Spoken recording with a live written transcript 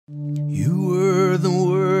You were the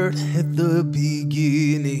Word at the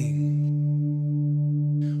beginning,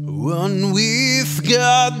 one with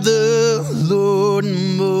God the Lord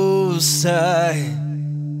Most High.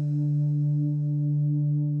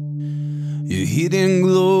 Your hidden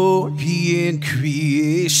glory in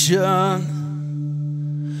creation,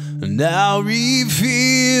 now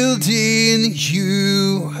revealed in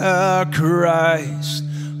you are Christ.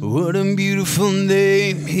 What a beautiful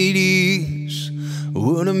name it is.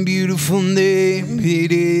 What a beautiful name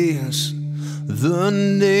it is. The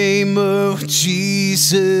name of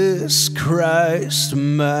Jesus Christ,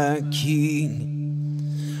 my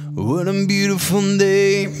King. What a beautiful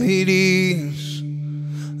name it is.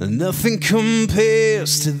 Nothing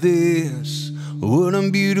compares to this. What a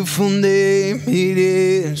beautiful name it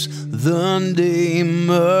is, the name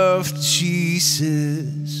of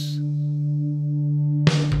Jesus.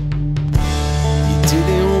 You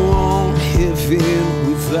didn't want heaven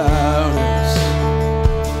without us,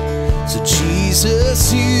 so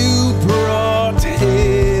Jesus, you brought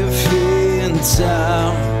heaven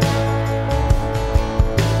down.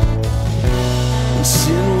 When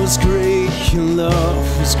sin was great, your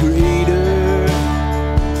love was greater.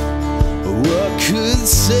 What could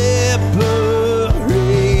separate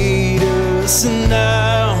us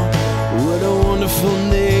now? What a wonderful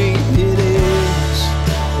name it is.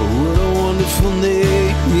 What a wonderful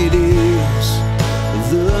name it is.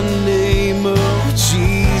 The name of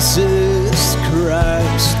Jesus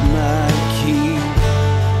Christ, my King.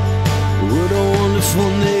 What a wonderful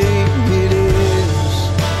name it is.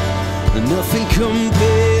 Nothing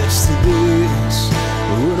compares to this.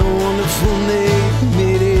 What a wonderful name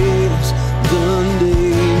it is. The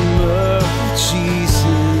name of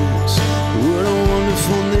Jesus. What a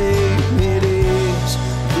wonderful name it is.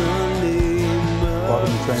 The name of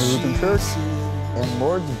Welcome to Trinity Lutheran Church, Jesus. and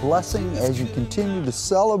Lord's blessing as you continue to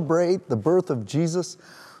celebrate the birth of Jesus,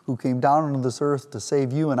 who came down into this earth to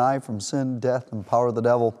save you and I from sin, death, and power of the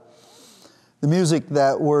devil. The music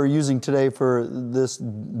that we're using today for this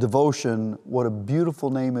devotion, what a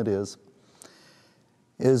beautiful name it is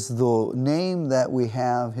the name that we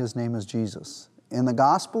have. His name is Jesus. In the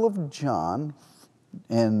Gospel of John,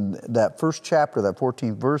 in that first chapter, that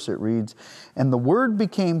 14th verse, it reads, "And the Word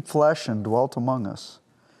became flesh and dwelt among us,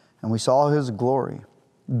 and we saw His glory.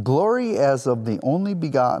 Glory as of the only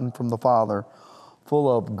begotten from the Father, full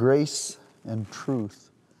of grace and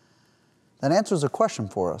truth." That answers a question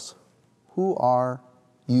for us. Who are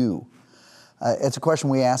you? It's a question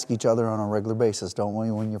we ask each other on a regular basis, don't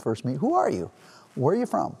we, when you first meet? Who are you? Where are you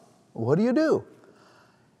from? What do you do?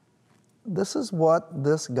 This is what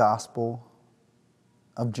this Gospel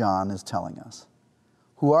of John is telling us.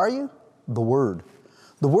 Who are you? The Word.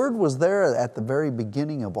 The Word was there at the very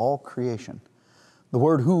beginning of all creation. The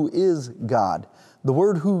Word who is God. The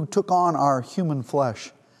Word who took on our human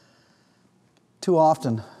flesh. Too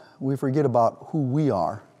often we forget about who we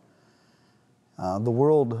are. The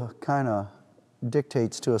world kind of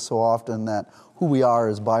dictates to us so often that who we are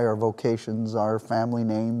is by our vocations, our family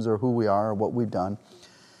names, or who we are, or what we've done.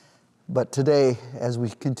 But today, as we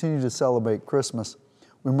continue to celebrate Christmas,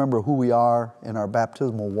 remember who we are in our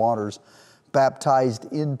baptismal waters, baptized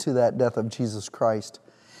into that death of Jesus Christ.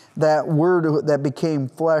 That Word that became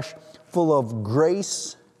flesh, full of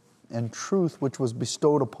grace and truth, which was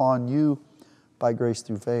bestowed upon you by grace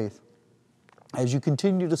through faith. As you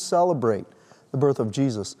continue to celebrate the birth of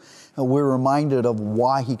Jesus, we're reminded of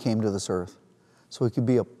why He came to this earth. So He could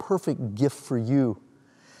be a perfect gift for you,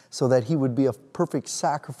 so that He would be a perfect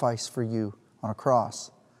sacrifice for you on a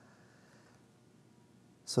cross,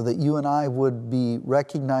 so that you and I would be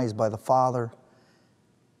recognized by the Father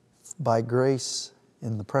by grace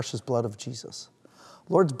in the precious blood of Jesus.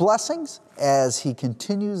 Lord's blessings as He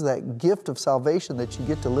continues that gift of salvation that you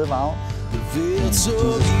get to live out The in Jesus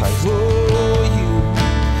victory Christ. for you.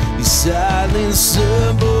 You silence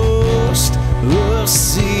the boast of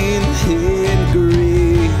sin and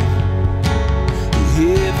grave. The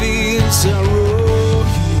heavens are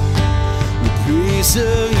rolling, the praise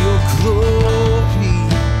of your glory.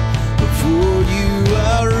 For you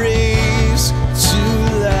are raised to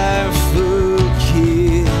life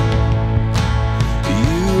again.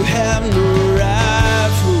 You have no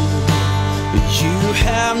rival, you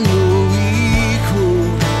have no equal,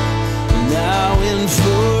 now and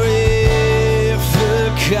forever,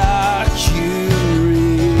 God, you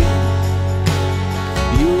reign.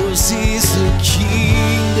 Yours is the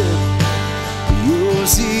kingdom,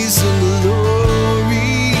 yours is the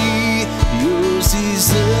glory,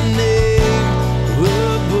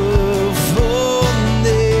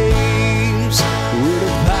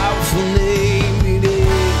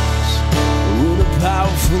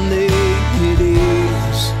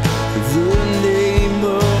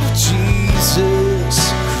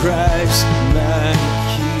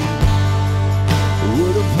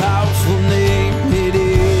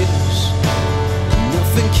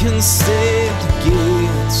 stay.